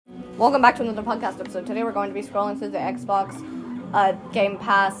Welcome back to another podcast episode. Today we're going to be scrolling through the Xbox Game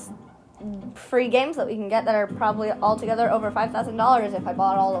Pass free games that we can get that are probably altogether over $5,000 if I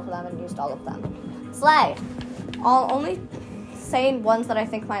bought all of them and used all of them. Slay! I'll only say ones that I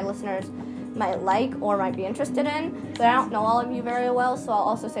think my listeners might like or might be interested in, but I don't know all of you very well, so I'll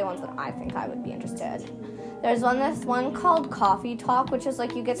also say ones that I think I would be interested in. There's this one called Coffee Talk, which is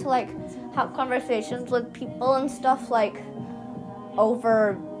like you get to like have conversations with people and stuff like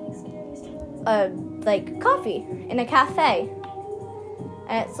over like coffee in a cafe.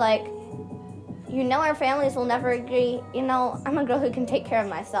 And it's like, our families will never agree. I'm a girl who can take care of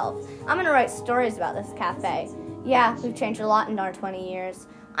myself. I'm going to write stories about this cafe. Yeah, we've changed a lot in our 20 years.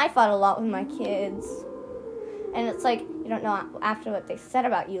 I fought a lot with my kids. And it's like, you don't know after what they said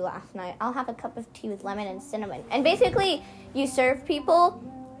about you last night. I'll have a cup of tea with lemon and cinnamon. And basically, you serve people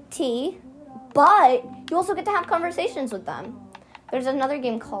tea, but you also get to have conversations with them. There's another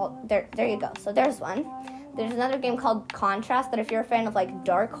game called, there you go. So there's one. There's another game called Contrast that if you're a fan of like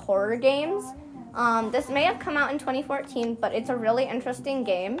dark horror games, this may have come out in 2014, but it's a really interesting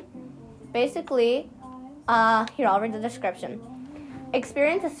game. Basically, here, I'll read the description.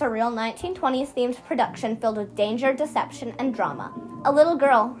 Experience a surreal 1920s themed production filled with danger, deception, and drama. A little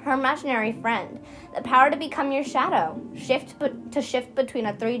girl, her imaginary friend, the power to become your shadow, shift between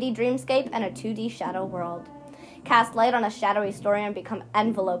a 3D dreamscape and a 2D shadow world. Cast light on a shadowy story and become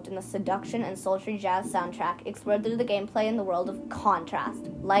enveloped in the seduction and sultry jazz soundtrack. Explore through the gameplay in the world of Contrast.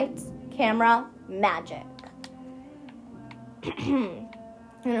 Lights, camera, magic. And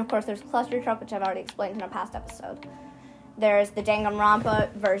of course, there's Cluster Truck, which I've already explained in a past episode. There's the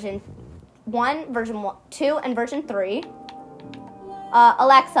Danganronpa version 1, version 2, and version 3.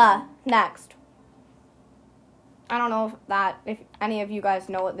 Alexa, next. I don't know if any of you guys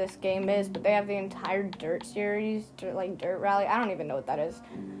know what this game is, but they have the entire Dirt series, Dirt Rally. I don't even know what that is.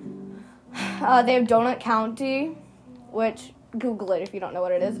 They have Donut County, which, Google it if you don't know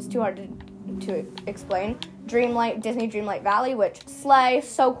what it is. It's too hard to explain. Disney Dreamlight Valley, which, slay,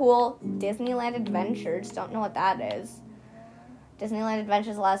 so cool. Disneyland Adventures, don't know what that is. Disneyland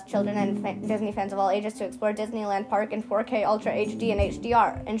Adventures allows children and Disney fans of all ages to explore Disneyland Park in 4K Ultra HD and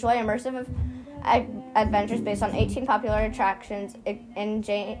HDR. Enjoy immersive adventures based on 18 popular attractions,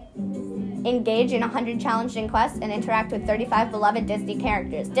 engage in 100 challenging quests, and interact with 35 beloved Disney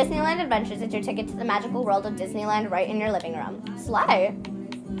characters. Disneyland Adventures is your ticket to the magical world of Disneyland right in your living room. Slay!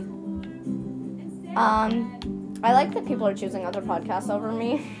 I like that people are choosing other podcasts over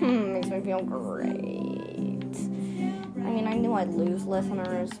me. Makes me feel great. I mean, I knew I'd lose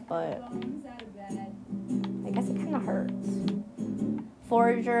listeners, but I guess it kind of hurts.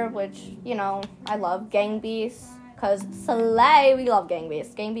 Forager, which, I love. Gang Beasts, because slay, we love Gang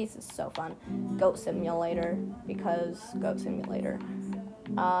Beasts. Gang Beasts is so fun. Goat Simulator, because Goat Simulator.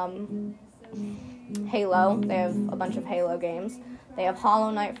 Halo, they have a bunch of Halo games. They have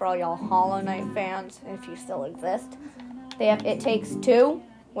Hollow Knight for all y'all Hollow Knight fans, if you still exist. They have It Takes Two,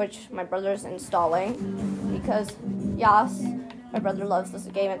 which my brother's installing, because, yes, my brother loves this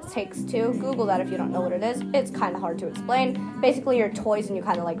game, It Takes Two. Google that if you don't know what it is. It's kind of hard to explain. Basically, you're toys and you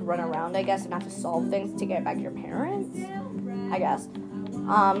kind of, run around, I guess, and have to solve things to get back your parents, I guess.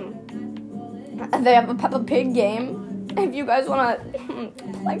 They have a Peppa Pig game. If you guys want to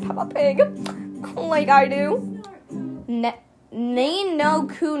play Peppa Pig, like I do. Ni no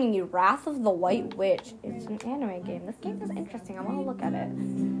Kuni, Wrath of the White Witch. It's an anime game. This game is interesting. I want to look at it.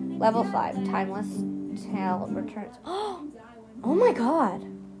 Level 5, Timeless Tale Returns. Oh my god.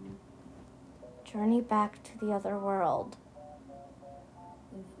 Journey back to the other world.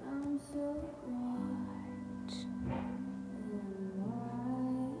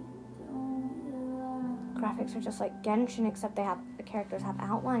 Graphics are just like Genshin, except the characters have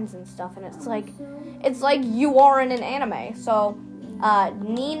outlines and stuff, and it's like you are in an anime. So,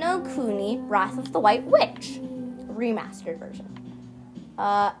 Ni no Kuni, Wrath of the White Witch, remastered version.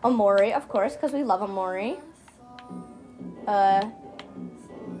 Omori, of course, because we love Omori.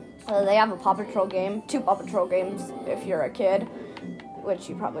 They have a Paw Patrol game, 2 Paw Patrol games if you're a kid, which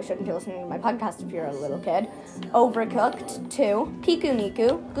you probably shouldn't be listening to my podcast if you're a little kid. Overcooked 2, Piku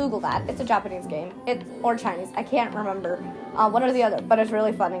Niku, Google that, it's a Japanese game, or Chinese, I can't remember one or the other, but it's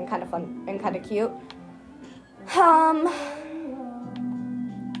really fun and kind of cute.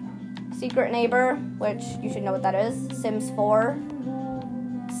 Secret Neighbor, which you should know what that is, Sims 4,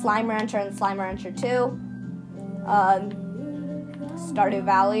 Slime Rancher and Slime Rancher 2, Stardew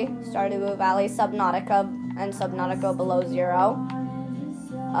Valley, Subnautica, and Subnautica Below Zero.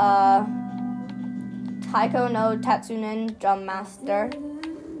 Taiko no Tatsunin Drum Master.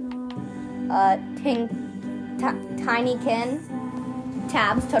 Tinykin,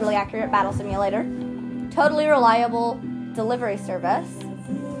 Tabs, totally accurate battle simulator. Totally reliable delivery service.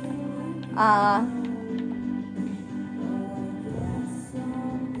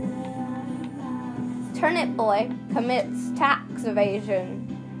 Turnip Boy commits tax evasion.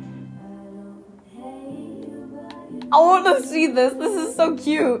 I want to see this. This is so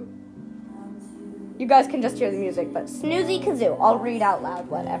cute. You guys can just hear the music, but Snoozy Kazoo. I'll read out loud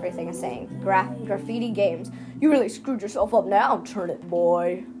what everything is saying. Graffiti Games. You really screwed yourself up now, Turnip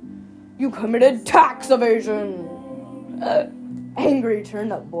Boy. You committed tax evasion. Angry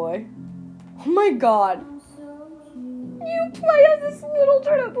Turnip Boy. Oh my god. You play as this little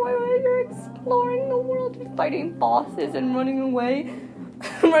turnip boy while you're exploring the world and fighting bosses and running away.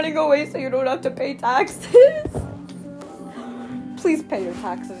 Running away so you don't have to pay taxes. Please pay your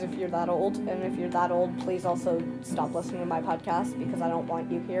taxes if you're that old. And if you're that old, please also stop listening to my podcast because I don't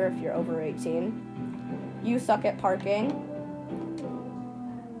want you here if you're over 18. You suck at parking.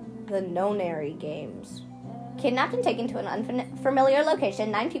 The Nonary Games. Kidnapped and taken to an unfamiliar location,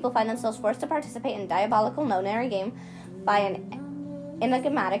 9 people find themselves forced to participate in a diabolical Nonary game by an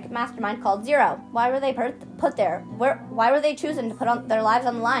enigmatic mastermind called Zero. Why were they put there? Why were they chosen to put their lives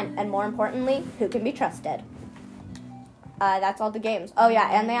on the line? And more importantly, who can be trusted? That's all the games. Oh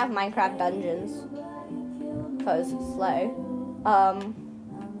yeah, and they have Minecraft Dungeons. Cause slay.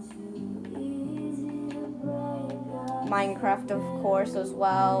 Minecraft, of course, as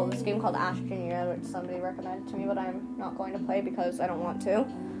well. This game called Ash Jr., which somebody recommended to me, but I'm not going to play because I don't want to.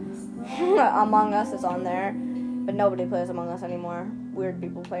 Among Us is on there, but nobody plays Among Us anymore. Weird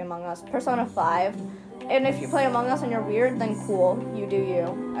people play Among Us. Persona 5. And if you play Among Us and you're weird, then cool. You do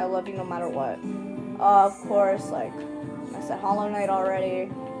you. I love you no matter what. Of course, like, I said Hollow Knight already.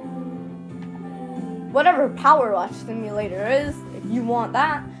 Whatever Power Watch Simulator is, if you want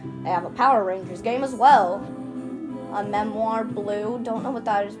that, they have a Power Rangers game as well. A Memoir Blue, don't know what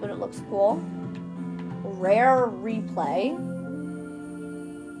that is, but it looks cool. Rare Replay.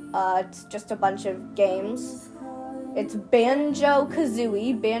 It's just a bunch of games. It's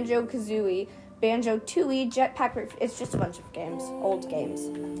Banjo-Kazooie, Banjo-Tooie, Jetpack. It's just a bunch of games, old games,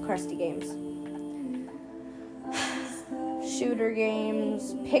 crusty games. Shooter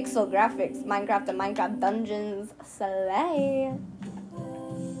games, pixel graphics, Minecraft and Minecraft Dungeons, slay.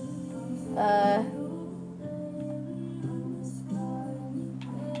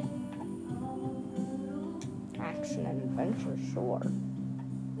 Action and adventure, sure.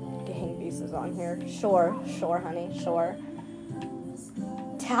 Gang Beast is on here, sure, honey, sure.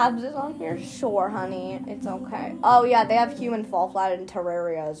 Tabs is on here, sure, honey, it's okay. Oh yeah, they have Human Fall Flat and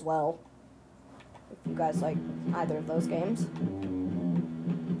Terraria as well. If you guys like either of those games.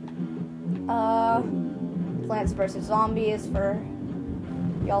 Plants vs. Zombies for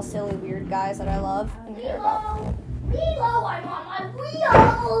y'all silly weird guys that I love and care about. Reload, I'm on my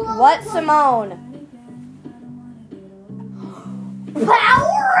wheel! What, Simone?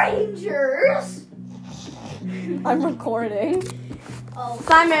 Power Rangers! I'm recording. Oh.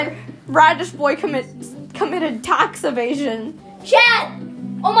 Simon, Radish Boy committed tax evasion. Chad!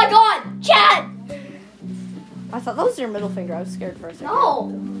 Oh my god! Chad! I thought that was your middle finger. I was scared for a second.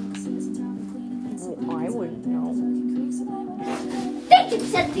 No! Well, I wouldn't know. They can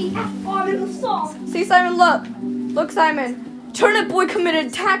set the F-bomb in the song! See, Simon, look! Look, Simon. Turnip Boy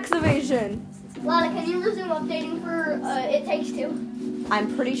committed tax evasion. Lana, can you resume updating for It Takes Two?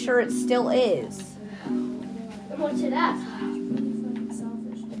 I'm pretty sure it still is. And what's it at?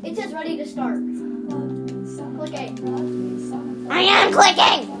 It says ready to start. Click A. I am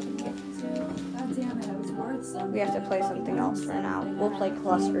clicking! We have to play something else for now. We'll play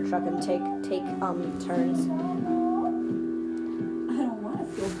Cluster Truck and take turns. I don't want to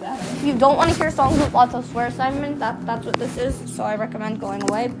feel better. If you don't want to hear songs with lots of swear, Simon, that's what this is. So I recommend going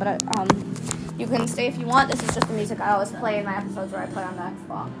away. But you can stay if you want. This is just the music I always play in my episodes where I play on the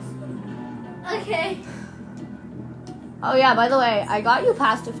Xbox. Okay. Oh yeah, by the way, I got you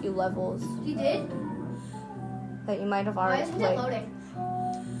past a few levels You did? that you might have Why already isn't it played. loading?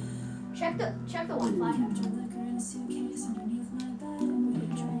 Check the Wi-Fi.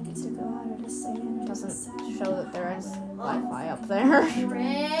 It doesn't show that there is Wi-Fi up there.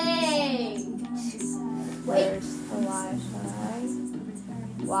 Great. Where's the Wi-Fi?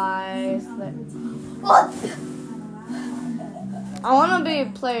 Why is there? Oh, I want to be a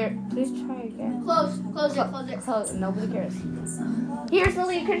player. Please try again. close it. Close. Nobody cares. Here's the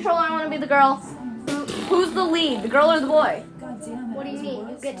lead controller. I want to be the girl. Who's the lead? The girl or the boy? What do you mean?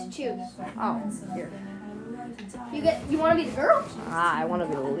 You get to choose. Oh, here. You want to be the girl? I want to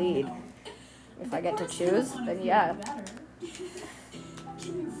be the lead. If I get to choose, then yeah.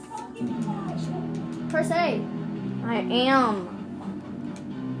 Press A. I am.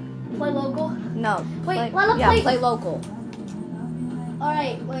 play local? No. Wait, let us play. Play local.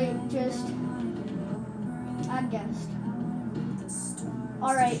 Alright, wait, just. I guessed.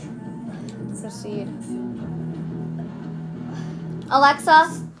 Alright. Proceed.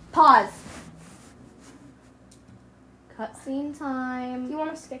 Alexa, pause. Cutscene time. You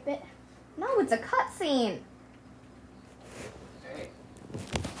want to skip it? No, it's a cutscene. Hey,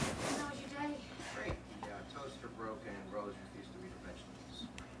 How was your day? great. The toaster broke and Rose refused to eat her vegetables.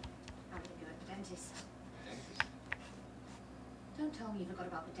 I'm going to go to the dentist. Dentist? Don't tell me you forgot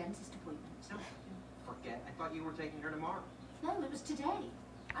about the dentist appointment. No, forget. I thought you were taking her tomorrow. No, it was today.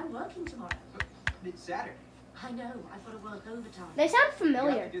 I'm working tomorrow. But it's Saturday. I know, I've got to work overtime. They sound You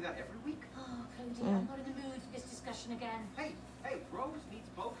familiar. have to do that every week. Oh, Cody, I'm not in the mood for this discussion again. Hey, Rose needs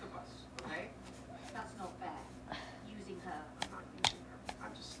both of us, okay? That's not fair. Using her. I'm not using her.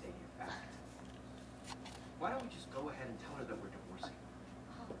 I'm just stating a fact. Why don't we just go ahead and tell her that we're divorcing?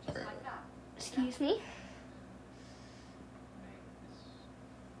 Oh, just like that. Excuse me? Hey,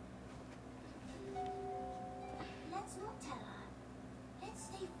 Let's not tell her. Let's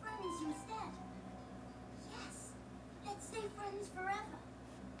stay friends instead. Yes, let's stay friends forever.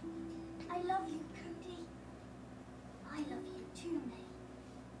 I love you, Cody. I love you too, May.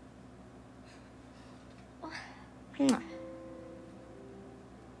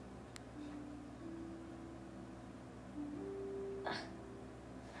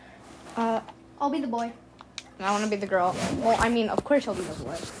 I'll be the boy. I want to be the girl. Well, I mean, of course I'll be the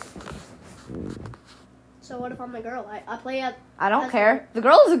boy. So what if I'm the girl? I play at. I don't As care. The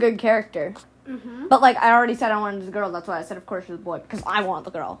girl is a good character. Mm-hmm. But, like, I already said I wanted the girl. That's why I said, of course, you're the boy. Because I want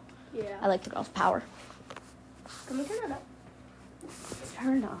the girl. Yeah. I like the girl's power. Can we turn it up? It's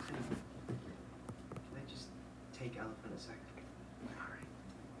turned off. Can I just take Elephant a second?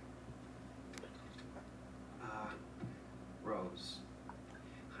 All right. Rose,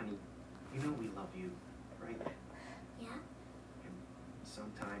 honey, you know we love you, right? Yeah? And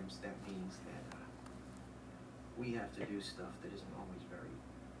sometimes that means that we have to do stuff that isn't always very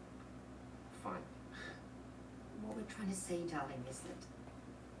fun. What we're trying to say, darling, is that,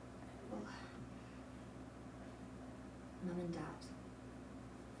 well, Mum and Dad,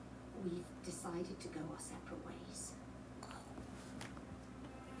 we've decided to go our separate ways.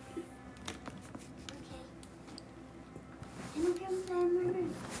 Okay. Can we come play in my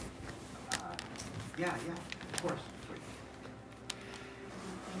room? Yeah, of course.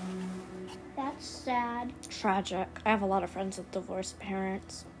 That's sad. Tragic. I have a lot of friends with divorced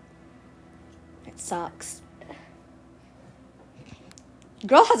parents. It sucks.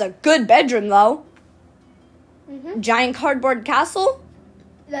 Girl has a good bedroom, though. Mm-hmm. Giant cardboard castle?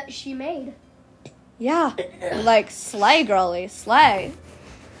 That she made. Yeah. Like, slay, girly. Slay.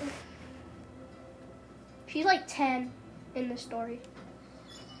 She's like 10 in the story.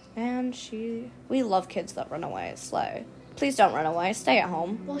 And we love kids that run away. Slay. Please don't run away. Stay at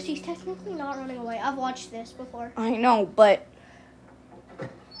home. Well, she's technically not running away. I've watched this before. I know, but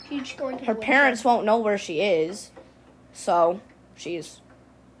She's just going to her the parents won't know where she is. So, she's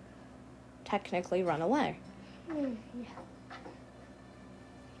technically run away. woodshed. Yeah.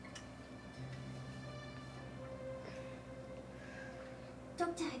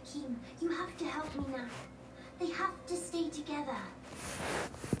 Dr. Hakim, you have to help me now. They have to stay together.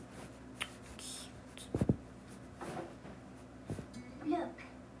 Look,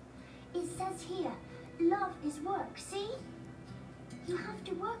 it says here, love is work, see? You have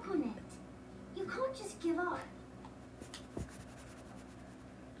to work on it. You can't just give up.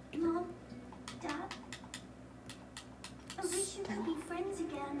 Mom, Dad, I wish you could be friends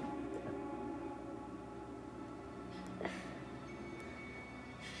again.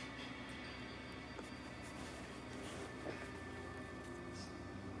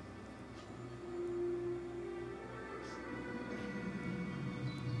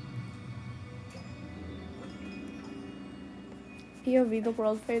 POV, the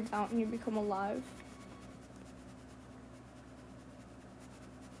world fades out and you become alive.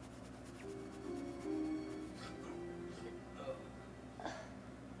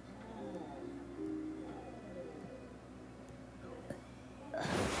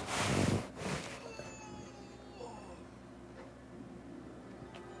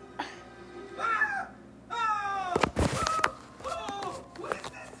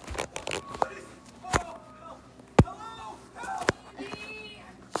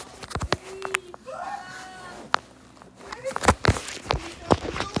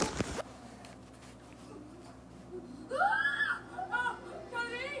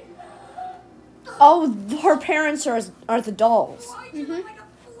 Oh, her parents are the dolls. Why do you look like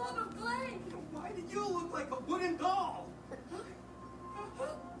a blob of clay? Why did you look like a wooden doll?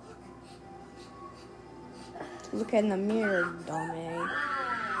 Look in the mirror, dummy.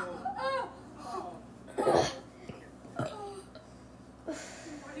 What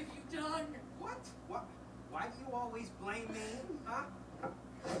have you done? What? Why do you always blame me? Huh?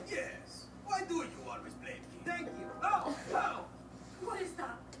 Yes. Why do you always blame me? Thank you. Oh. What is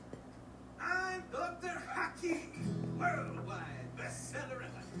that? I'm Dr. Haki, worldwide bestseller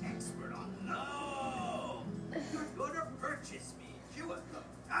and an expert on love. Your daughter purchased me. She was the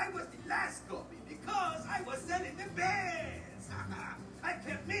I was the last copy because I was selling the best. I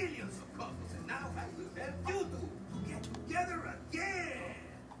kept millions of copies, and now I will help you to get together again.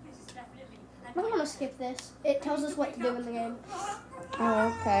 This is definitely. I don't want to skip this. It tells us what to do in the game.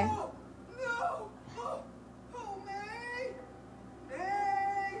 Oh, okay. No! Oh, May!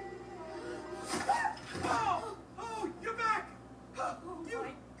 May! Oh, you're back! Oh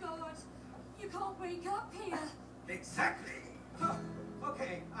my God! You can't wake up here. Exactly.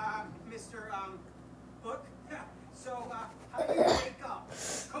 Okay, Mr. Hook. So, how do you wake up?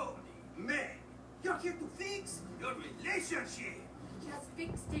 Cody, May, you're here to fix your relationship. Just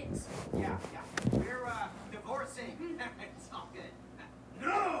fixed it. Yeah. We're, divorcing. It's all good.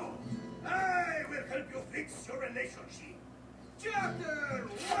 No! I will help you fix your relationship. Chapter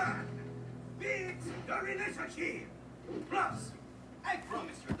 1. Fix your relationship. Plus, I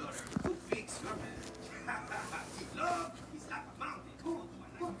promise your daughter to fix your marriage. Love is like a mountain.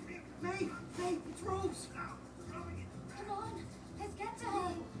 May, it's Rose. Come on, let's get to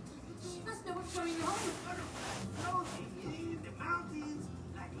her. She must know what's going on. Floating in the mountains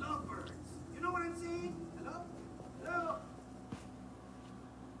like lovebirds. You know what I'm saying? Hello?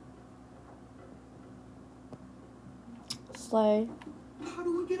 Slay. How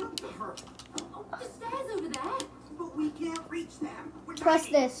do we get up to her? Oh, the stairs over there. But we can't reach them. We're Press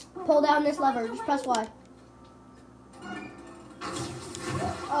tiny. this. Pull down this lever. Just press Y.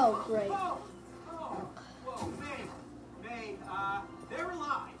 Oh, great. Whoa, May, they're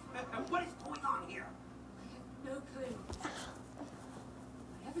alive. What is going on here? No clue.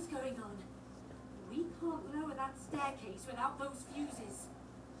 Whatever's going on, we can't lower that staircase without those fuses.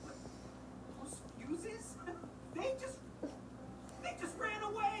 Those fuses? They just ran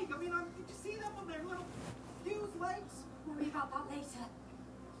away. I mean, did you see them on their little fuse lights? Worry about that later.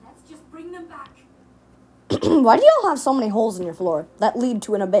 Let's just bring them back. Why do y'all have so many holes in your floor that lead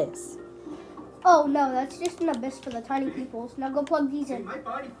to an abyss? Oh, no, that's just an abyss for the tiny peoples. Now go plug these Hey, in. my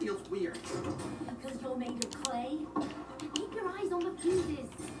body feels weird. Because you're made of clay. Keep your eyes on the fuses.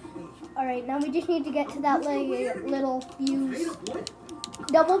 Alright, now we just need to get to that little Made fuse. of wood?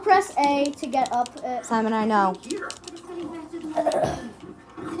 Double press A to get up. Simon, I know. Here. It's getting better than that.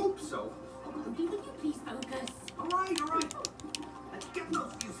 I hope so. Cody, will you please focus? All right. Let's get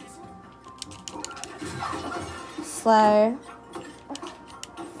those fuses. Slay.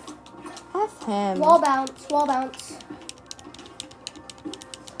 F him. Wall bounce.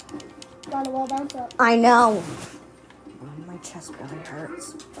 Got a wall bounce up. I know. Oh, my chest really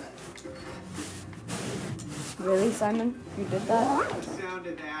hurts. Really, Simon? You did that? What sound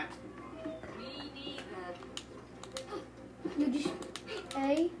of that? Me neither. You just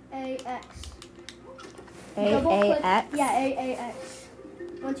AAX. AAX? Yeah, AAX.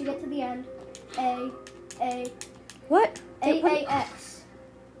 Once you get to the end, What? AAX.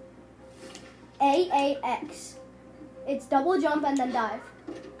 AAX. It's double jump and then dive.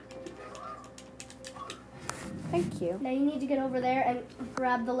 Thank you. Now you need to get over there and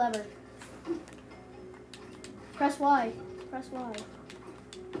grab the lever. Press Y.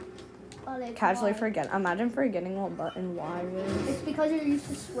 Oh, they Casually Y. forget. Imagine forgetting what button Y is. It's because you're used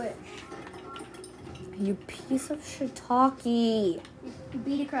to switch. You piece of shiitake. You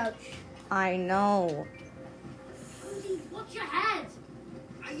beat a crouch. I know. Cody, watch your head.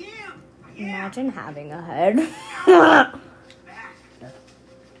 I am. Imagine having a head. Back.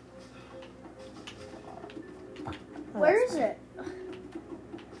 Where is it?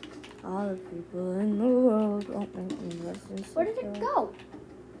 All the people in the world don't make me listen. Where did it go?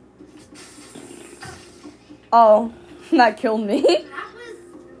 Oh, that killed me. That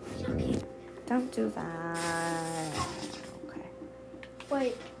was shocking. Don't do that. Okay.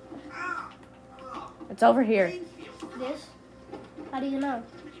 Wait, It's over here. this? How do you know?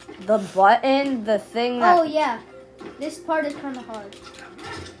 The button, the thing that... Oh, yeah. This part is kind of hard.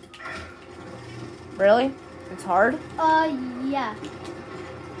 Really? It's hard? Yeah.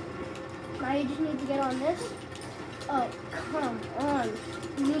 Now you just need to get on this. Oh, come on.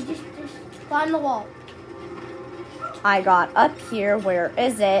 You need just climb the wall. I got up here. Where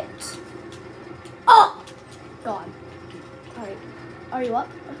is it? Oh! God. Alright. Are you up?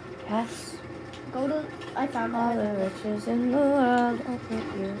 Yes. Go to... I found All it. the riches in the world don't make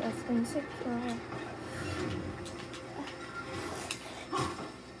you less insecure.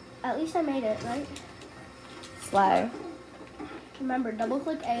 At least I made it, right? Slay. Remember, double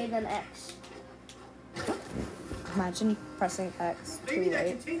click A, then X. Imagine pressing X Maybe too that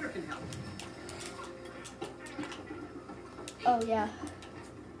late. container can help. Oh, yeah.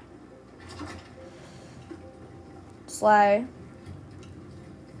 Slay.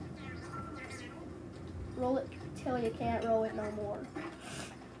 Roll it till you can't roll it no more.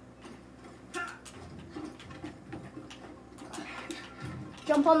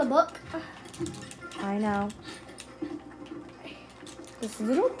 Jump on the book. I know. This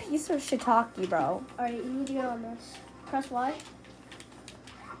little piece of shiitake, bro. Alright, you need to get on this. Press Y.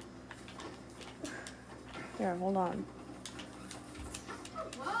 Here, hold on.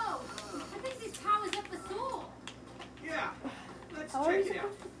 Whoa! I think this tower's up for Thor. Yeah, let's How are check you it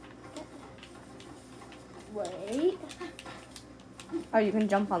out. Wait. Oh, you can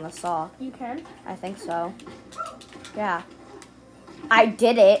jump on the saw. You can? I think so. Yeah. I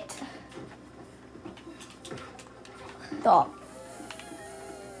did it. The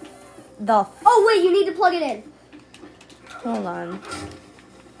Oh, wait, you need to plug it in. hold on.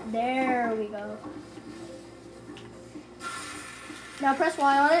 There we go. Now press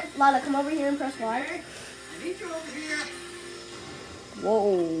Y on it. Lila, come over here and press Y. Okay, I need you over here.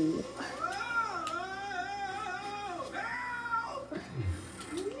 Whoa. Help!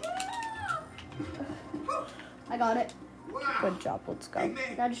 I got it. Wow. Good job. Let's Hey, go.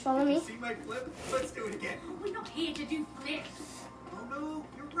 man. Now just follow me. See my flip? Let's do it again. We're not here to do flips. Oh no,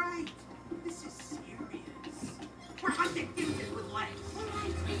 you're right. This is serious. We're hunting fuses with legs. All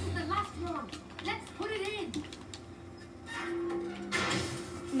right, this is the last one. Let's put it in.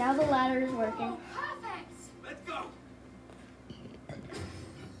 Now the ladder is working. Perfect. Let's go.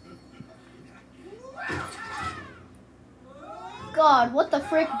 God, what the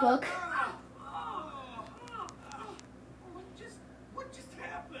frick, book? What just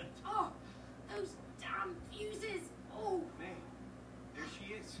happened? Oh, those damn fuses. Oh, Man, there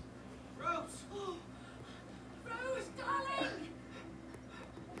she is. Rose. Rose, darling.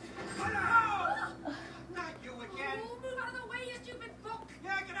 Hello! Not you again. Oh, move out of the way, you stupid book.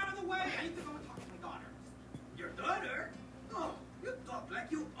 Yeah, get out of the way. I need to go and talk to my daughter. Your daughter? Oh, you talk like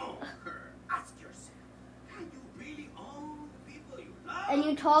you own her. Ask yourself, can you really own the people you love? And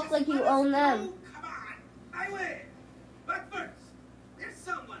you talk Just like you let us own them. go. Come on, I will. But first, there's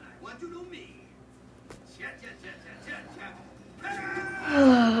someone I want you to meet. Cha cha cha cha cha cha.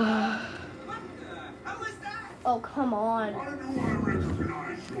 Ta-da! What the hell is that? Oh, come on. Why do I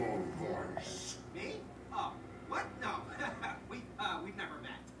recognize your voice? Me? Oh, what? No, we've never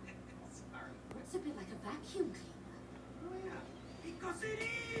met. Sorry. It's a bit like a vacuum cleaner. Oh yeah, because it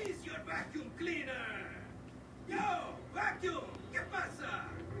is your vacuum cleaner. Yo, vacuum, ¿qué pasa?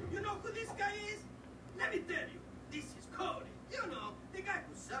 You know who this guy is? Let me tell you, this is Cody. You know, the guy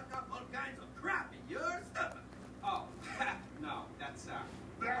who sucked up all kinds of crap in your stomach. Oh, no, that's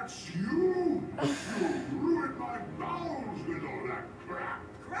That's you! You ruined my bowels with all that crap!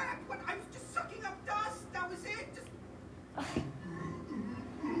 crap. What? I was just sucking up dust. That was it. Just.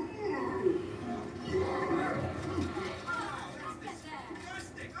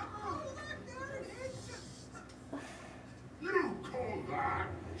 Disgusting. Oh, look, there it is. You call that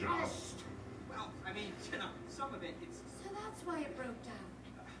dust? Well, I mean, you know, some of it, it's. So that's why it broke down.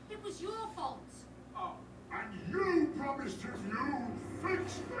 It was your fault. Oh, And you promised if you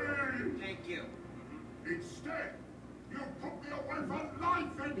fix me! thank you. Instead, you put me away for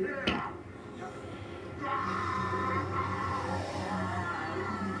life in here!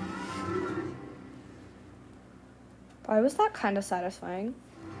 Why was that kind of satisfying?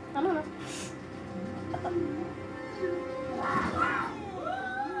 I don't know.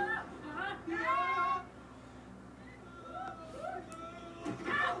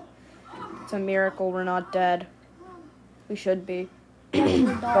 It's a miracle we're not dead. We should be.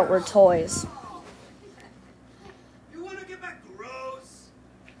 But we're toys. You want to get back to Rose?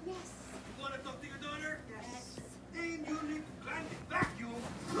 Yes. You want to talk to your daughter? Yes. Then you need to climb the vacuum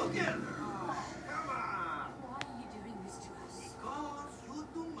together. Come on. Why are you doing this to us? Because you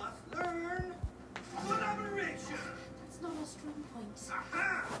two must learn collaboration. That's not our strong point.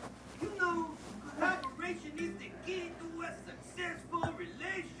 Aha! You know, collaboration is the key to a successful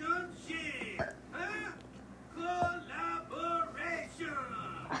relationship. Huh? Collaboration.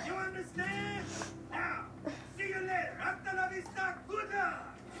 You understand? Now, see you later. Hasta la vista. Good luck.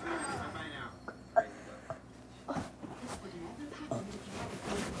 Bye now. This would never happen if you hadn't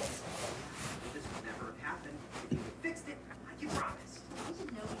done this. This would never have happened if you had fixed it like you promised. I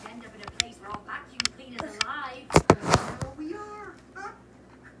didn't know we'd end up in a place where all vacuum cleaners alive. Now we are. Huh?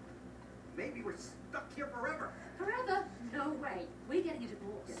 Maybe we're stuck here forever. Forever? No way. We're getting a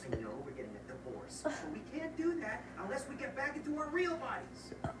divorce. I know we're getting a divorce. But we can't do that unless we get back into our real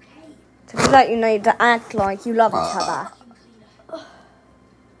bodies. Okay. To do that, you need to act like you love each other.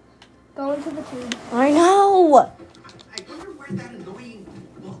 Go into the tube. I know. I wonder where that annoying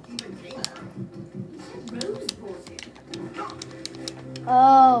book even came from. Rose brought it.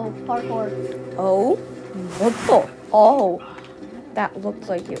 Oh, parkour. Oh, what the? Oh, that looked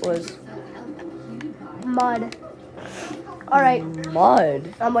like it was Mud. Alright,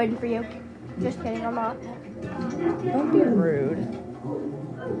 mud. I'm waiting for you. Just kidding, I'm not. Don't be rude.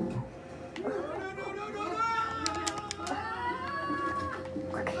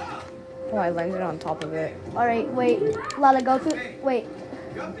 Oh, I landed on top of it. Alright, wait. Lala, go through. Wait.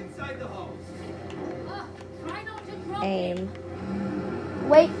 Jump inside the hose. Try not to drop Aim.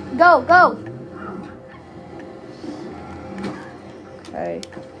 Wait. Go, go. Okay.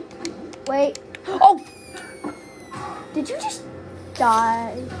 Wait. Oh, Did you just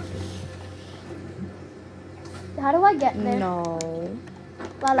die? How do I get there? no.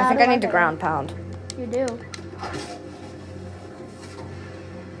 Lala, I how think do I need to get ground pound. there? You do.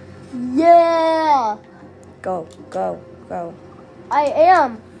 Yeah! Go, go, go. I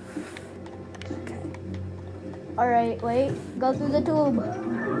am. Okay. Alright, wait. Go through the tube.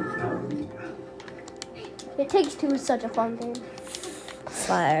 It Takes Two is such a fun game.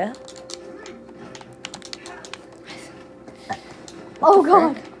 Fire. Oh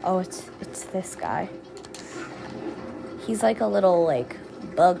god. Oh, it's this guy. He's like a little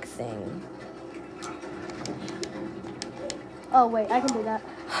bug thing. Oh wait, I can do that.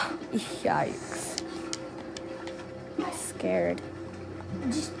 Yikes. I'm scared.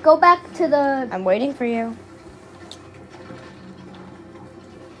 Just go back to the. I'm waiting for you.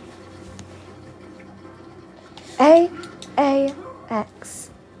 A-X.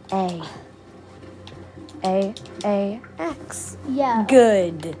 A-X. Yeah.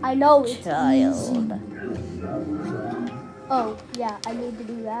 Good I know it's child. easy. Oh yeah, I need to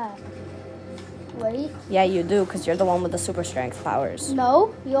do that. Wait. Yeah, you do, because you're the one with the super strength powers.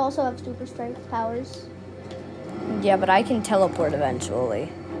 No, you also have super strength powers. Yeah, but I can teleport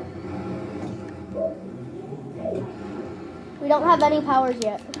eventually. We don't have any powers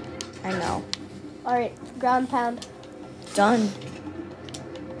yet. I know. Alright, ground pound. Done.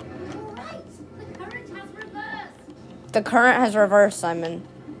 Right. The current has reversed. The current has reversed, Simon.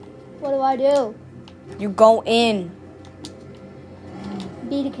 What do I do? You go in.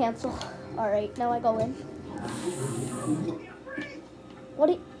 B to cancel. Alright, now I go in. What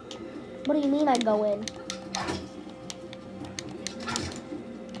do you mean I go in?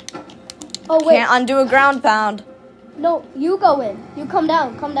 Oh wait. Can't undo a ground pound. No, you go in. You come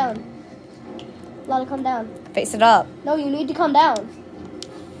down. Come down. Lala, come down. Face it up. No, you need to come down.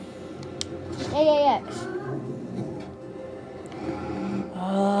 AAX.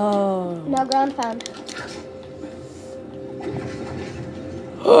 Oh. Now ground pound.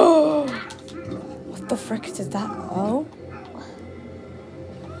 What the frick did that? Oh.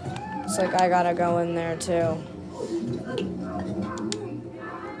 It's like I gotta go in there too.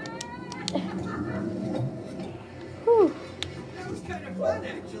 Whew. That was kind of fun,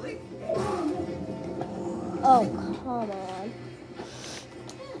 actually. Oh, come on.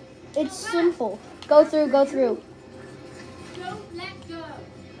 It's simple. Go through, go through. Don't let go.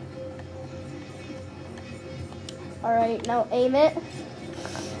 Alright, now aim it.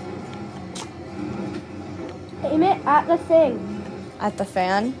 Aim it at the thing. At the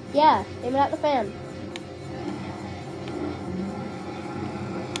fan? Yeah, aim it at the fan.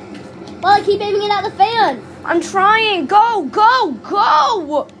 Well, I keep aiming it at the fan. I'm trying. Go, go,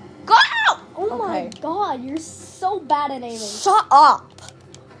 go, go. Oh my Okay. god, you're so bad at aiming. Shut up.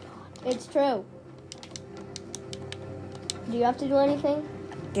 It's true. Do you have to do anything?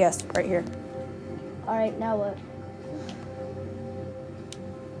 Yes, right here. Alright, now what?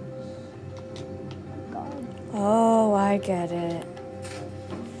 God. Oh, I get it.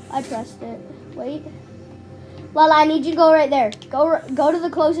 I pressed it. Wait. Lala, I need you to go right there. Go to the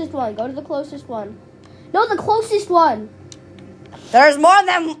closest one. Go to the closest one. No, the closest one. There's more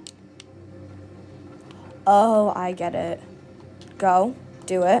than. Oh, I get it. Go.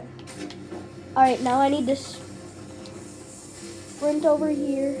 Do it. Alright, now I need to sprint over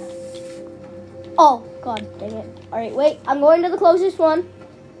here. Oh, god dang it. Alright, wait. I'm going to the closest one.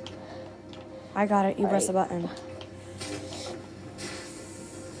 I got it. You press the button.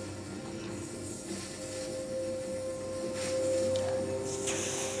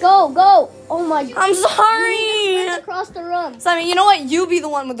 Go, go. Oh my god. I'm You need to sprint sorry. across the room. Simon, you know what? You be the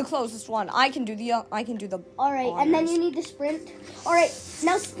one with the closest one. I can do the. Alright, and then honors. you need to sprint. Alright,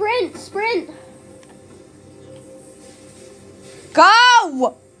 now sprint, sprint.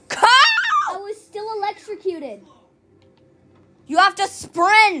 Go! Go! I was still electrocuted. You have to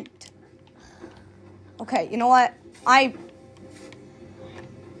sprint. Okay, you know what? I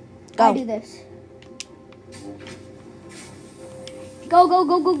Go. do this. Go, go,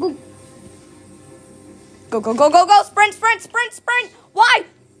 go, go, go. Go, go, go, go, go. Sprint, sprint, sprint, sprint. Why?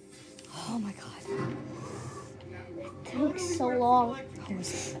 Oh my god. It took so long. That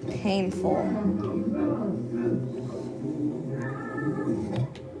was painful.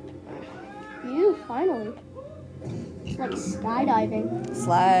 You, finally. It's like skydiving.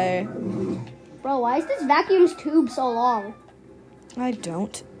 Slay. Bro, why is this vacuum's tube so long? I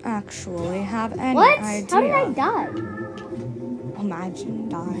don't actually have any What? idea. How did I die? Imagine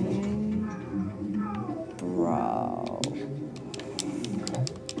dying. Bro.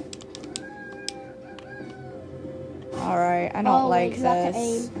 Alright, I don't like you have to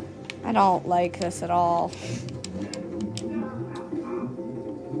this. aim. I don't like this at all.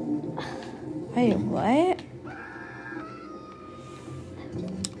 Wait, what?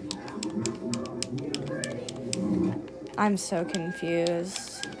 I'm so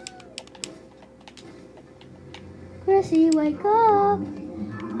confused. Chrissy, wake up.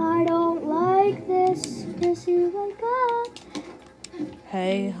 I don't like this. Chrissy, wake up.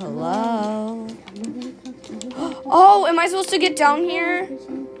 Hey, hello. Oh, am I supposed to get down here?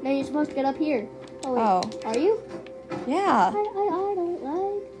 No, you're supposed to get up here. Oh, wait. Oh, Are you? yeah. I don't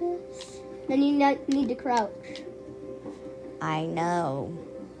like this. Then you need to crouch. I know.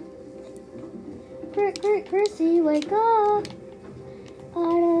 Chrissy, wake up. I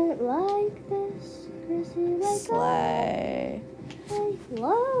don't like this. Chrissy, wake Slay. up.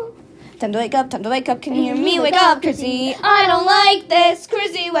 Hello? Time to wake up, time to wake up. Can you hear me? Wake up, Chrissy. I don't like this.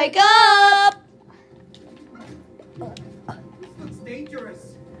 Chrissy, wake up. Looks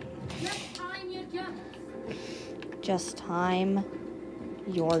dangerous. Just time your jump. Just time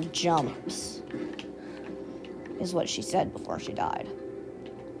your jumps, is what she said before she died.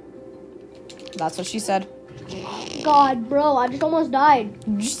 That's what she said. God, bro, I just almost died.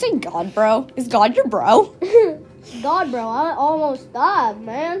 Did you say God, bro? Is God your bro? God, bro, I almost died,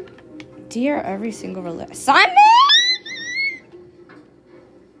 man. Dear every single religion. Simon!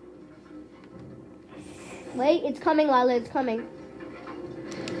 Wait, it's coming, Lila, it's coming.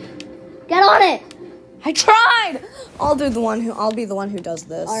 Get on it! I tried! I'll be the one who does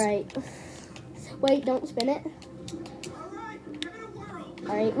this. Alright. Wait, don't spin it. All right, give it a whirl.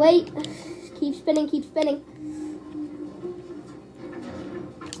 Alright, wait. Keep spinning, keep spinning.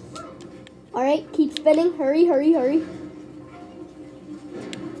 Alright, keep spinning. Hurry, hurry, hurry.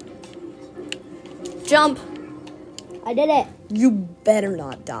 Jump! I did it. You better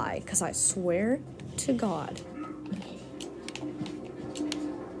not die, because I swear to God.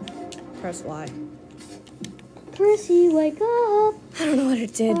 Press Y. Chrissy, wake up. I don't know what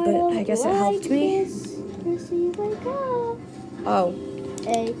it did, but I guess it helped me. Chrissy, wake up. Oh.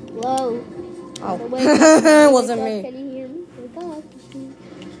 Hey, hello. Oh. Wake up. It wasn't Wake up. me. Can you hear me? Wake up. Chrissy.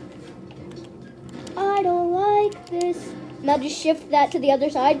 I don't like this. Now just shift that to the other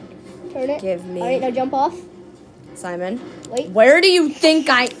side. Turn it. Give me. Alright, now jump off. Simon. Wait. Where do you think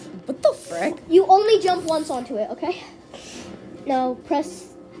I... What the frick? You only jump once onto it, okay? Now press,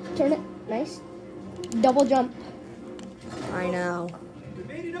 turn it, nice. Double jump. I know. We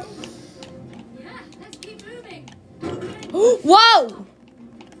made it over. Yeah, let's keep moving. Whoa!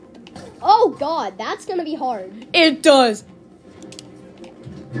 Oh god, that's gonna be hard. It does.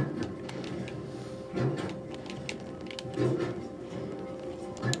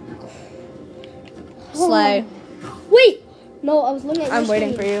 Slay. Wait! No, I was looking at your I'm waiting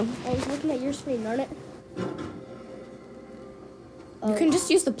for screen. you. I was looking at your screen, darn it. You can just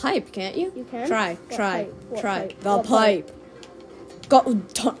use the pipe, can't you? You can? Try, What try, pipe? What try. pipe? The What pipe.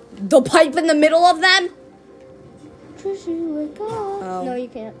 The pipe in the middle of them? Trisha, wake up. Oh. No, you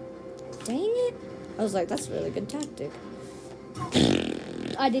can't. Dang it. I was like, that's a really good tactic.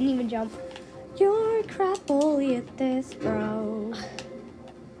 I didn't even jump. You're crappily at this, bro.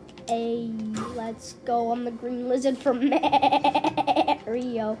 Hey, let's go on the green lizard from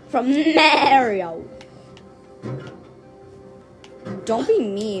Mario. From Mario. Don't be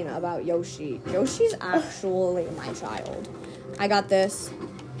mean about Yoshi. Yoshi's actually my child. I got this.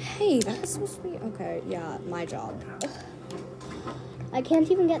 Hey, that was supposed to be... Okay, yeah, my job. I can't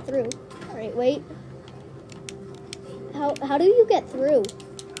even get through. Alright, wait. How do you get through?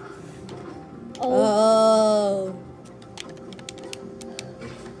 Oh.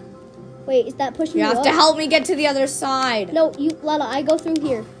 Wait, is that pushing You you have up? to help me get to the other side. No, Lala, I go through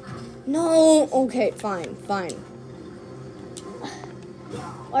here. No. Okay, fine, fine.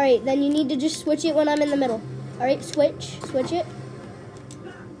 Alright, then you need to just switch it when I'm in the middle. Alright, switch it.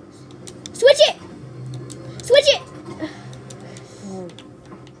 Switch it! Switch it!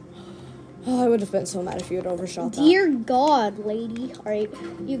 Oh, I would have been so mad if you had overshot that. Dear God, lady. All right,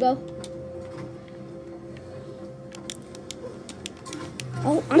 you go.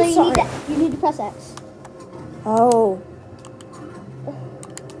 Oh, No, I'm sorry. you need to press X. Oh.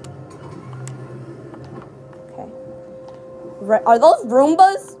 Okay. Are those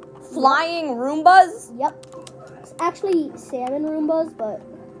Roombas? Flying Roombas? Yep. It's actually salmon Roombas, but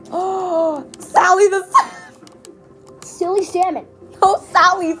Oh, Sally the silly salmon. Oh,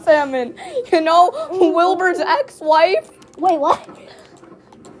 Sally Salmon. You know, Wilbur's ex-wife. Wait, what?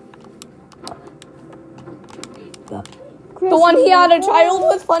 The one he had a child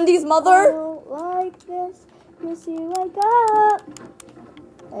with, Fundy's mother. Don't like this. Chrissy, wake up.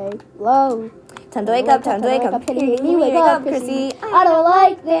 Hey, whoa. Time to wake up, time to wake up. Can you make me wake up, Chrissy? I don't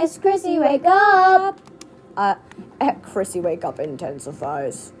like this. Chrissy, wake up. Chrissy wake up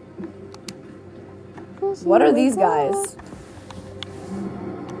intensifies. Chrissy, What are these wake up. guys?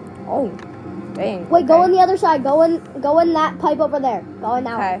 Oh, dang. Wait, go okay. on the other side. Go in that pipe over there. Go in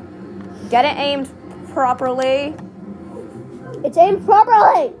that Okay. Get it aimed properly. one. It's aimed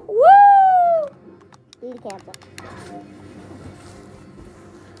properly. Woo! Need to cancel.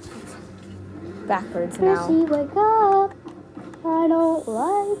 Backwards Chrissy, now. wake up. I don't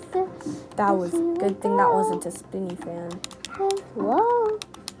like this. That was Chrissy, good wake thing that up. wasn't a spinny fan. Hey, whoa.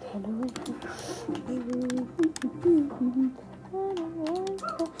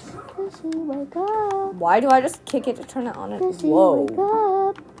 Chrissy, wake up. Why do I just kick it to turn it on? And Chrissy, whoa, wake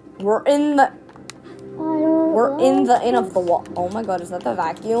up. we're in the We're in the end of the wall. Oh my god, is that the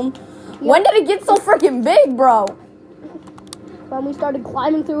vacuum? When did it get so freaking big, bro? When we started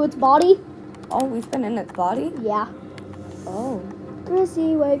climbing through its body. Oh, we've been in its body. Yeah. Oh.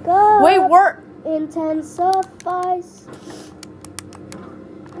 Chrissy, wake up. Wait, we're Intensifies.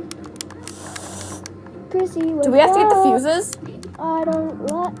 Chrissy, wake up. do we have to get the fuses? I don't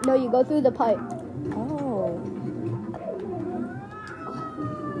like. No, you go through the pipe. Oh.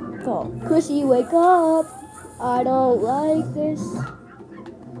 Go. Chrissy, wake up. I don't like this.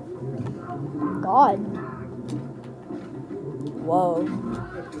 God. Whoa.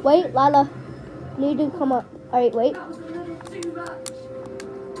 Wait, Lila. Need to come up. Alright, wait.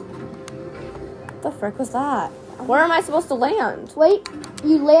 The frick was that? Where am I supposed to land? Wait.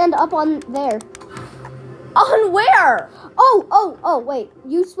 You land up on there. On where? Oh, wait.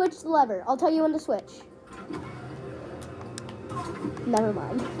 You switch the lever. I'll tell you when to switch. Never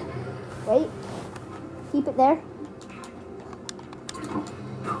mind. Wait. Keep it there.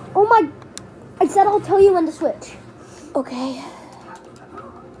 Oh my. I said I'll tell you when to switch. Okay.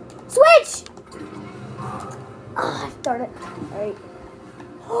 Switch! Ah, darn it. Alright.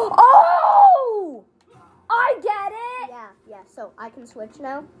 Oh! I get it! Yeah, so I can switch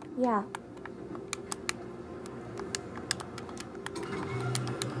now. Yeah.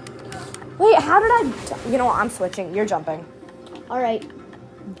 Wait, how did I... You know what? I'm switching. You're jumping. Alright.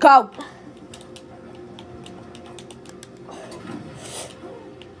 Go!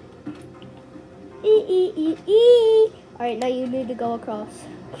 Alright, now you need to go across.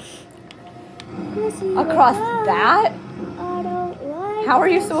 Across that? I don't like How are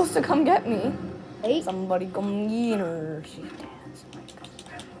you this. supposed to come get me? Wait. Somebody come get her. She dance.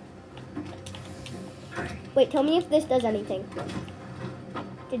 Wait, tell me if this does anything.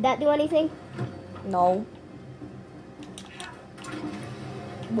 Did that do anything? No.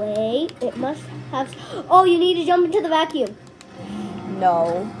 Wait, it must have... Oh, you need to jump into the vacuum.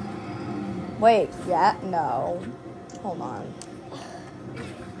 No. Wait, yeah, no. Hold on.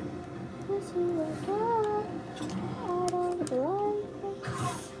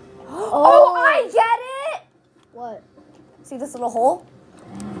 Oh, I get it! What? See this little hole?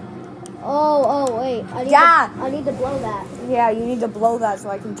 Oh, wait. I need to blow that. Yeah, you need to blow that so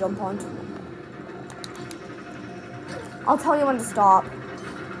I can jump onto it. I'll tell you when to stop.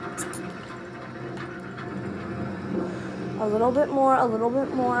 A little bit more, a little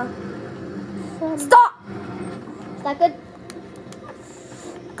bit more. Stop! Is that good?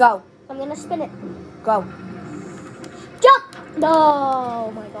 Go, I'm gonna spin it. go. Jump! No,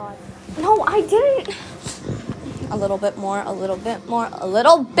 oh my god. No, I didn't. A little bit more, a little bit more, a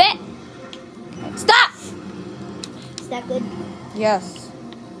little bit. Stop! Is that good? Yes.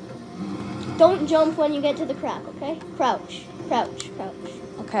 Don't jump when you get to the crack, okay? Crouch, crouch, crouch.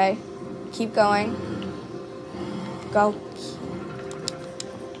 Okay. Keep going. Go.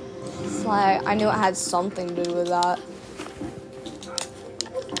 Slide. I knew it had something to do with that.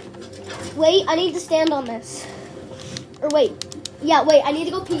 Wait, I need to stand on this. Or wait. Yeah, wait, I need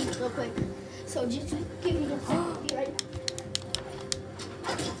to go pee real quick. So just give me a second. Be right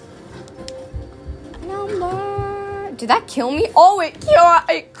back. number. Did that kill me? Oh,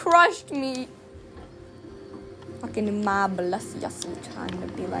 it crushed me. Fucking marvelous. Just trying to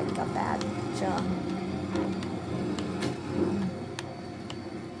be like a bad jump.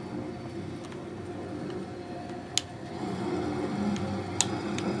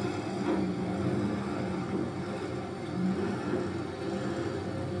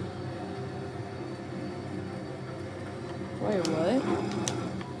 Wait, what?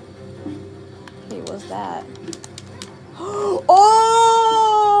 Wait, what's that?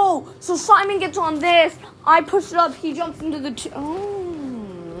 Oh! So Simon gets on this. I push it up. He jumps into the.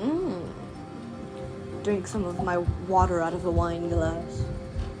 Drink some of my water out of the wine glass.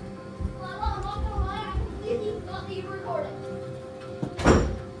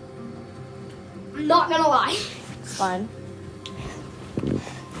 I'm not gonna lie. It's fine.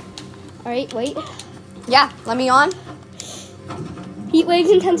 All right, wait. Yeah, let me on. Heat waves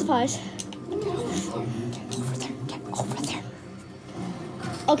intensifies. Get over there.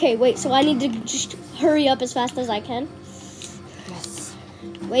 Okay, wait. So I need to just hurry up as fast as I can. Yes.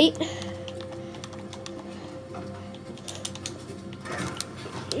 Wait.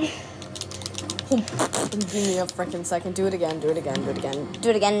 Give me a freaking second. Do it again. Do it again. Do it again. Do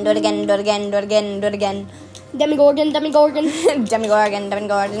it again. Do it again. Do it again. Do it again. Do it again. Demigorgon. Demigorgon. Demigorgon.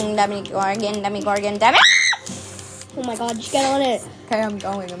 Demigorgon. Oh my god, just get on it. Okay, I'm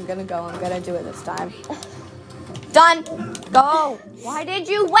going. I'm gonna go. I'm gonna do it this time. Done. Go. Why did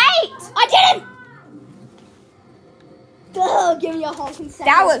you wait? I didn't! Oh, give me a honking second.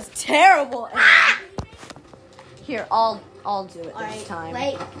 That was terrible. Here, I'll do it this Alright, time.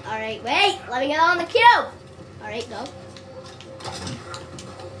 wait. Alright, wait. Let me get on the cube. Alright, go.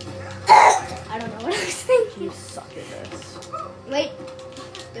 I don't know what I was thinking. You suck at this. Wait.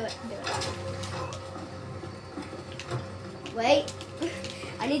 Do it. Wait.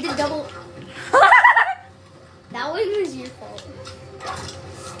 I need to double. That one was your fault.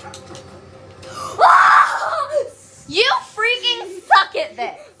 You freaking suck at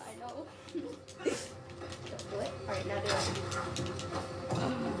this. I know. Don't do it. Alright, now do it.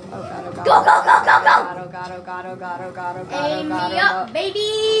 Oh god, oh god. Go, go, go, go, go! Oh god, oh god, oh god, oh god, oh god, Aim oh god, me oh up, god.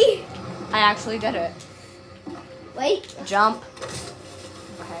 baby! I actually did it. Wait. Jump.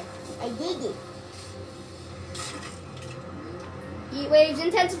 Okay. I did it. Heat waves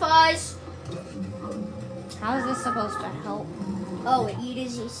intensifies. How is this supposed to help? Oh, it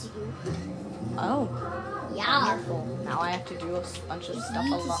eats you. Oh, Yeah. wonderful. Now I have to do a bunch of stuff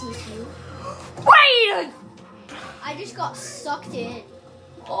It alone. eats you. Wait! I just got sucked in.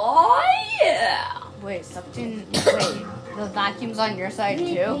 Oh yeah! Wait, sucked in. Wait, the vacuum's on your side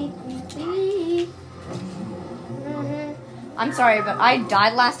too? I'm sorry, but I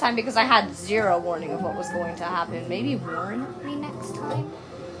died last time because I had zero warning of what was going to happen. Maybe warn me next time?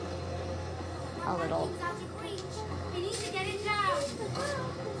 A little. It's out of reach. We need to get it down.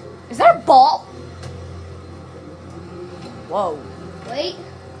 Is that a ball? Whoa. Wait.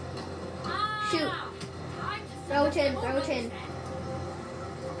 Shoot. I'm just Throw it in. Throw it in.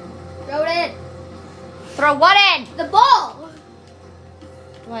 Throw it in. Throw what in? The ball.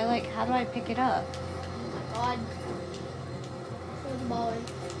 Do I how do I pick it up? Oh my god. Throw the ball in.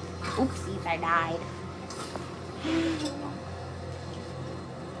 Oopsies, I died.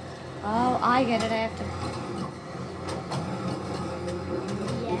 Oh, I get it. I have to.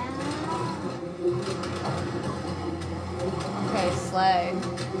 Yeah. Okay, slay.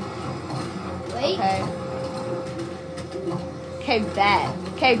 Wait. Okay. Okay, bet.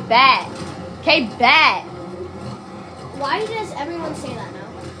 Okay, bet. Okay, bet. Why does everyone say that now?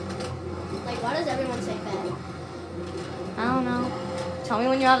 Like, why does everyone say bad? I don't know. Tell me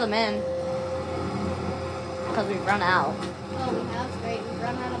when you have them in. Because we've run out. Oh, we have? Great. We've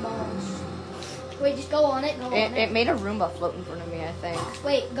run out of balls. Wait, just go on it. Go on it. It made a Roomba float in front of me, I think.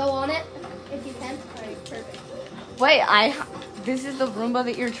 Wait, go on it if you can. Alright, perfect. Wait, this is the Roomba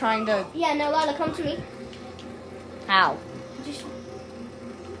that you're trying to. Yeah, now Lila, come to me. How? Just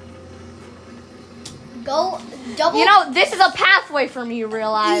go double. You know, this is a pathway for me, you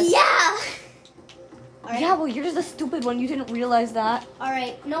realize? Yeah. Alright. Yeah, well, you're just a stupid one. You didn't realize that.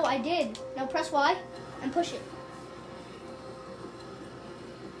 Alright. No, I did. Now press Y and push it.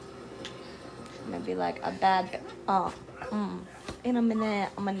 I'm gonna be like a bad. In a minute,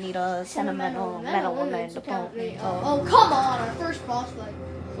 I'm gonna need a sentimental metal woman to pump me up. Oh, come on. Our first boss fight.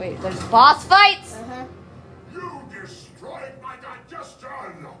 Wait, there's boss fights? Uh-huh. You destroyed my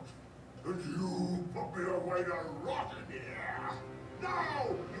digestion! And you put me away to rot in here! Now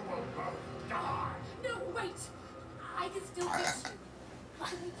you will both die! No, wait. I can still get you. I'll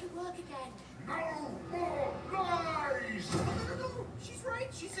make it work again. No more lies! No, she's right.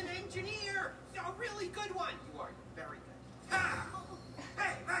 She's an engineer. A really good one. You are very good. Ha!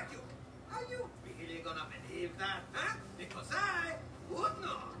 Hey, vacuum. Are you really gonna believe that, huh? Because I would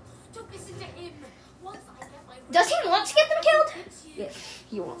not. Don't listen to him. Once I get my... Does he want to get them killed? Yes.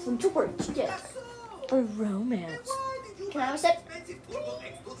 He wants them to work together. That's so. A romance. Why did you Can I have a buy sip? expensive Turbo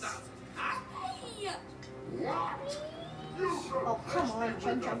X2000? Huh? Hey! What? You Oh, come on,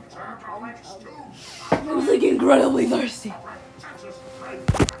 chug, chug, chug, chug, chug. I was like incredibly thirsty. Don't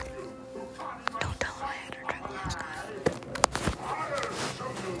tell him I had her drink last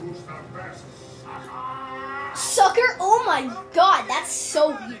Sucker? Oh my god, that's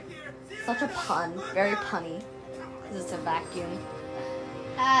so weird. Such a pun. Very punny. This is a vacuum.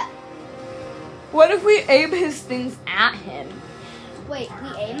 What if we aim his things at him? Wait, we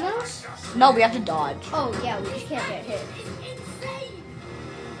aim those? No, we have to dodge. Oh yeah, we just can't get hit.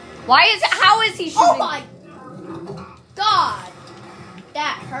 Why is it? How is he shooting? Oh my god!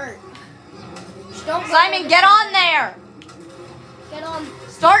 That hurt. Just don't Simon, get on there! Get on.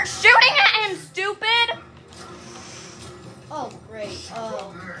 Start shooting at him, stupid! Oh great.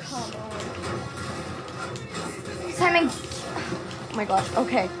 Oh, come on. Simon. Oh my gosh.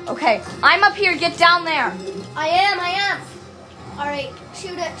 Okay. I'm up here. Get down there. I am. Alright,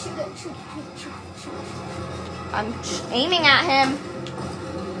 shoot it. I'm aiming at him.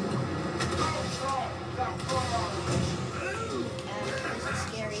 This is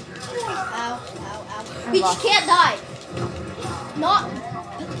scary. Ow. We just can't die. Not.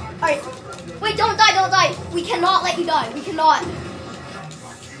 Alright. Wait, don't die. We cannot let you die. We cannot.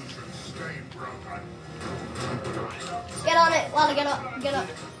 Get on it, Lana, get up.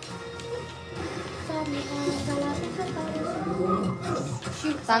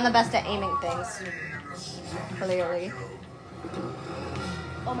 Shoot. I'm the best at aiming things. Clearly.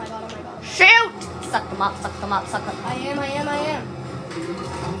 Oh my god. Shoot! Suck them up. I am.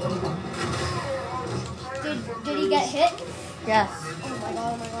 Did he get hit? Yes. Oh my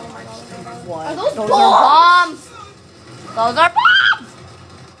god. What? Are those Those bombs?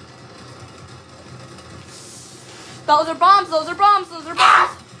 are bombs! Those are bombs!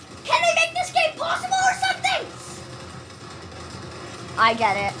 Can they make this game possible or something? I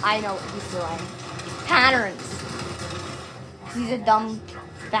get it. I know what he's doing. Patterns. He's a dumb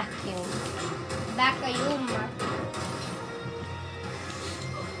vacuum.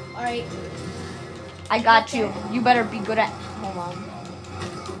 Alright. I got you. You better be good at. Hold on.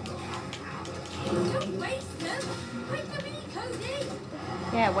 Don't waste them. Wait for me, Cody.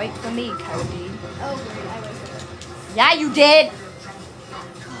 Yeah, wait for me, Cody. Oh great, I wasted it. Yeah, you did.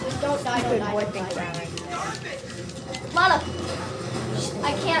 Don't die. Lana,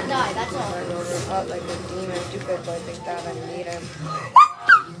 I can't die, that's all. Like a demon, stupid boy thinks that I need him.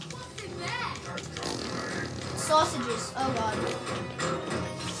 What's in there? Sausages, oh god.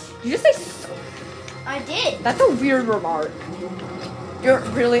 Did you just say? I did. That's a weird remark. You're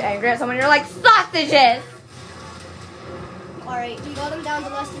really angry at someone. You're like sausages. Alright, we got him down to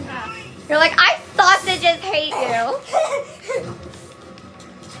less than half. You're like I sausages hate you.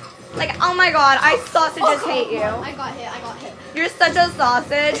 Like oh my god, I sausages hate you. I got hit. You're such a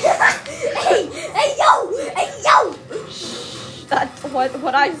sausage. Hey yo! That's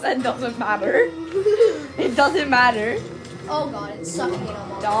what I said doesn't matter. It doesn't matter. Oh god, it's sucking it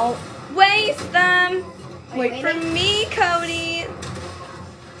all. Don't waste them. Are you Wait for waiting? me, Cody.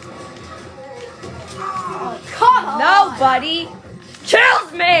 Oh, come on! No, buddy.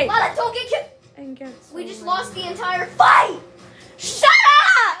 Kills me. Lana, don't get killed! And gets We just lost the entire fight! Shut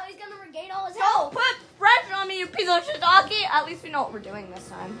up! Now he's gonna regain all his Don't health! put pressure on me, you piece of shiitake. At least we know what we're doing this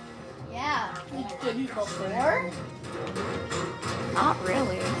time. Yeah, we didn't before. Not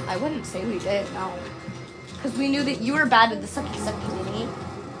really. I wouldn't say we did, no. Because we knew that you were bad with the sucky thingy.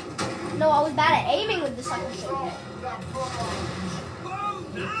 No, I was bad at aiming with the sucker shot. Oh,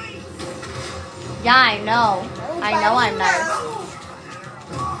 nice. Yeah, I know. I know I'm nice.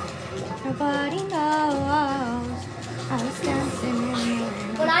 Nobody knows. I was dancing in the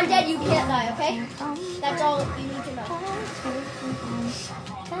When I'm dead, you can't die, okay? That's all you need to know.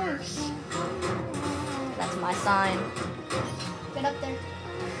 That's my sign. Get up there.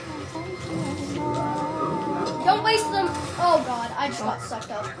 Don't waste them. Oh god, I just got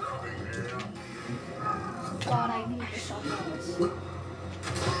sucked up. God, I need to suck up.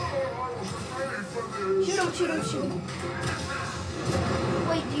 Shoot him.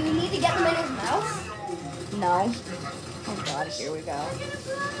 Wait, do you need to get them in his mouth? No. Oh god, here we go.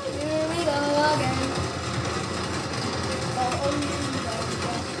 Here we go again. Oh, here we go.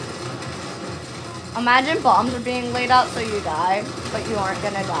 Imagine bombs are being laid out so you die, but you aren't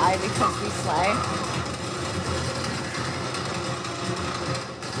gonna die because we slay.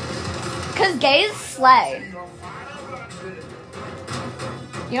 Because gays slay.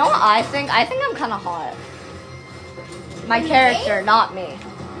 You know what I think? I think I'm kind of hot. My character, not me.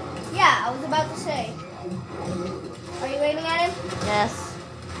 Yeah, I was about to say. Are you aiming at him? Yes.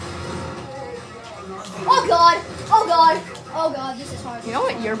 Oh god! Oh god! Oh god, this is hard. You know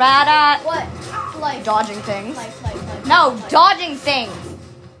what you're bad at? What? Life. Dodging things. Life. No, life. dodging things.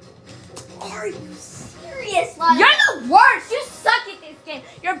 Are you serious, Lila? You're the worst. You suck at this game.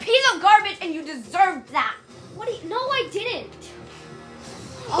 You're a piece of garbage and you deserve that. What do you... No, I didn't.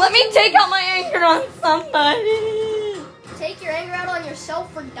 Let me take out my anger on somebody. Take your anger out on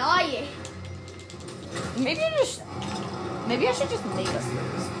yourself for dying. Maybe I should just make us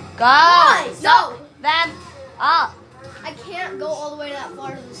lose. Go. Why? No. Them up. I can't go all the way that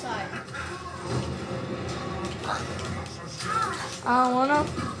far to the side. I wanna.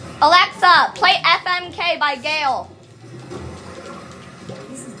 Alexa, play FMK by Gale.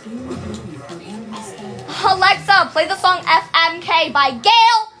 Alexa, play the song FMK by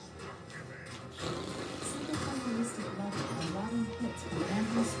Gale.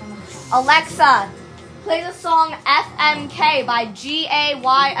 Alexa, play the song FMK by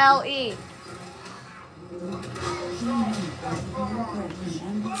GAYLE.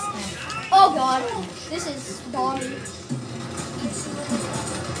 Oh god, this is bombing.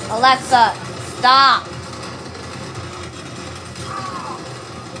 Alexa, stop.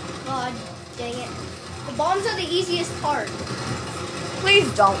 God dang it. The bombs are the easiest part.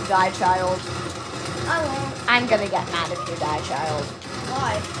 Please don't die, child. I won't. I'm gonna get mad if you die, child.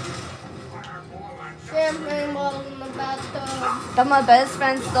 Why? Champagne bottle in the bathtub. Got my best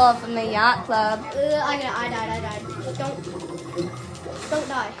friend still from the yacht club. I died. Don't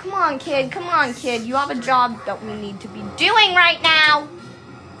die. Come on, kid. You have a job that we need to be doing right now.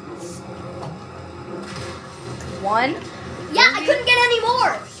 One. Yeah, I couldn't get any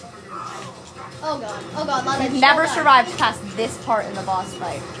more. Oh god, Lana, We've just never don't die. survived past this part in the boss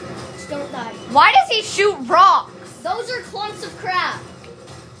fight. Just don't die. Why does he shoot rocks? Those are clumps of crap.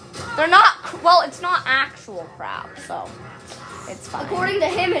 They're not, well, it's not actual crap, so it's fine. According to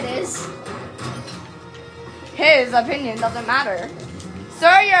him, it is. His opinion doesn't matter.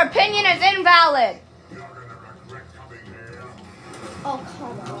 Sir, your opinion is invalid. Oh,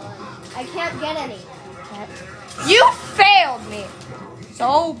 come on. I can't get any. You failed me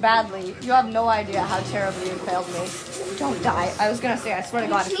so badly. You have no idea how terribly you failed me. Don't die. I was gonna say, I swear to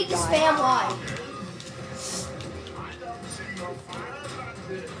You God, just if you need to die. spam Y.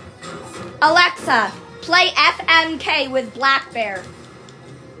 Alexa, play FMK with Black Bear.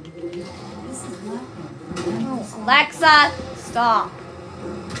 Alexa, stop.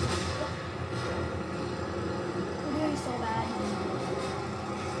 We're doing so bad.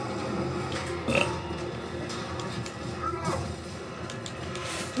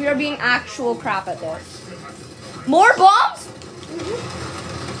 We are being actual crap at this. More bombs?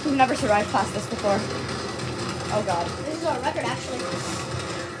 We've never survived past this before. Oh god. This is our record, actually.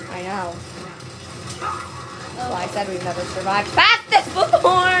 I know. Well, I said we've never survived past this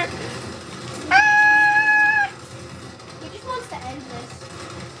before. Ah! He just wants to end this.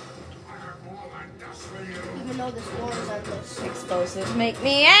 Even though this war is endless. Explosives make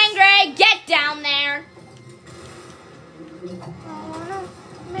me angry. Get down there. I wanna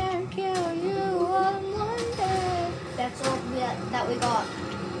marry, kill you on one day. That's all that we got.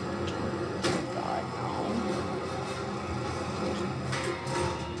 God,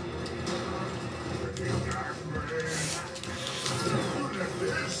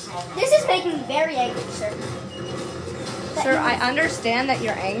 This is making me very angry, sir. Sir, I understand that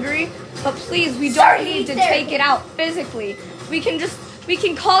you're angry, but please, we Sir, don't you need need to therapy. take it out physically. We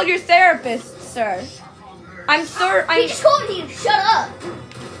can call your therapist, sir. I'm sure, He just told me to shut up.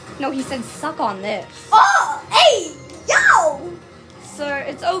 no, he said suck on this. Oh, hey, yo! Sir,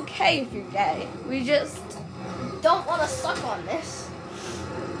 it's okay if you're gay. We just, Don't want to suck on this.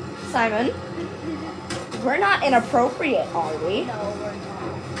 Simon, we're not inappropriate, are we? No, we're not.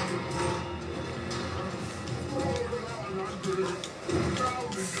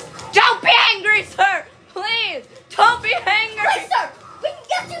 Don't be angry, sir! Please, don't be angry! Please, sir, we can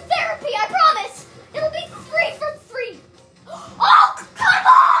get you therapy, I promise. It'll be free from free. Oh, come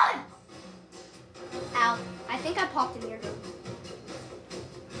on! Ow, I think I popped an eardrum.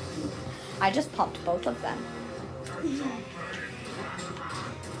 I just popped both of them.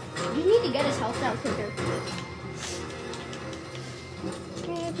 You need to get his health down quicker.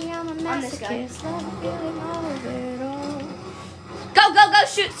 Maybe I'm a I'm this guy. masochist, I'm feeling all of it all. Go,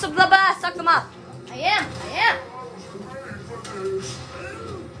 shoot some blah, blah, suck them up. I am.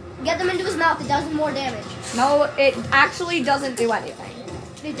 Get them into his mouth. It does more damage. No, it actually doesn't do anything.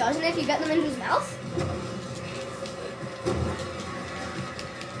 It doesn't if you get them into his mouth.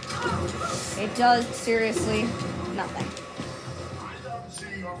 It does seriously nothing.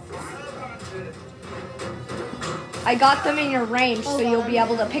 I got them in your range, so you'll be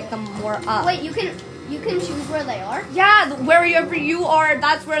able to pick them more up. Wait, you can choose where they are? Yeah, wherever you are,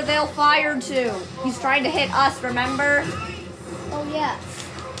 that's where they'll fire to. He's trying to hit us, remember? Oh yeah.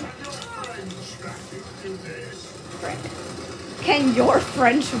 Can your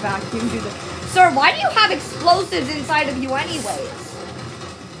French vacuum do this? Sir, why do you have explosives inside of you anyways?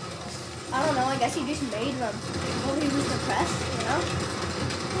 I don't know. I guess he just made them. Oh, he was depressed, you know?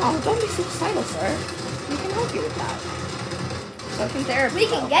 Oh, don't be suicidal, sir. We can help you with that. So can therapy. We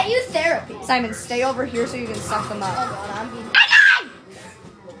can get you therapy. Simon, stay over here so you can suck them Oh up. god, I'm being.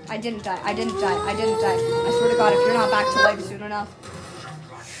 I didn't die. I swear to God, if you're not back to life soon enough.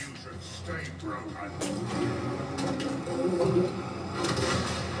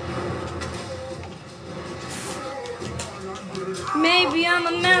 Maybe I'm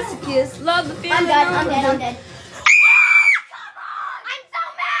a masochist. Love the feeling. I'm dead. I'm dead. I'm so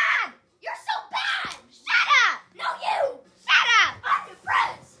mad! You're so bad! Shut up! No, you! Shut up! I'm your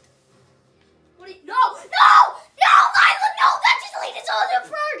friends! What do you... No! Lila, no! That just leads us all to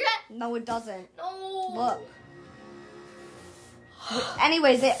forget! No, it doesn't. No! Look.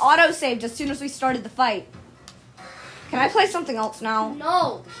 Anyways, it auto-saved as soon as we started the fight. Can I play something else now?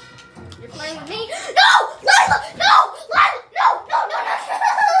 No! You're playing with me? No! Lila! No! Lila! No!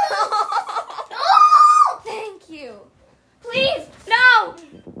 No! Thank you. Please, no!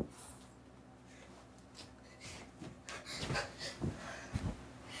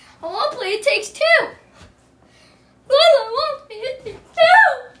 I want to play It Takes Two! Lila, I want to play It Takes Two!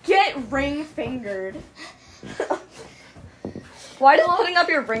 Get ring fingered. Why does putting up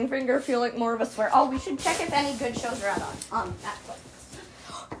your ring finger feel like more of a swear? Oh, we should check if any good shows are out on Netflix.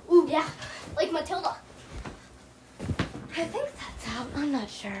 Ooh, yeah. Like Matilda. I think that's out. I'm not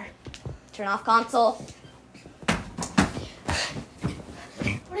sure. Turn off console.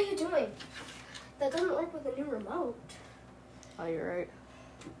 What are you doing? That doesn't work with a new remote. Oh, you're right.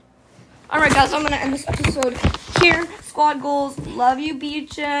 Alright, guys, I'm going to end this episode here. Squad goals. Love you,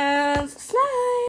 beaches. Slide.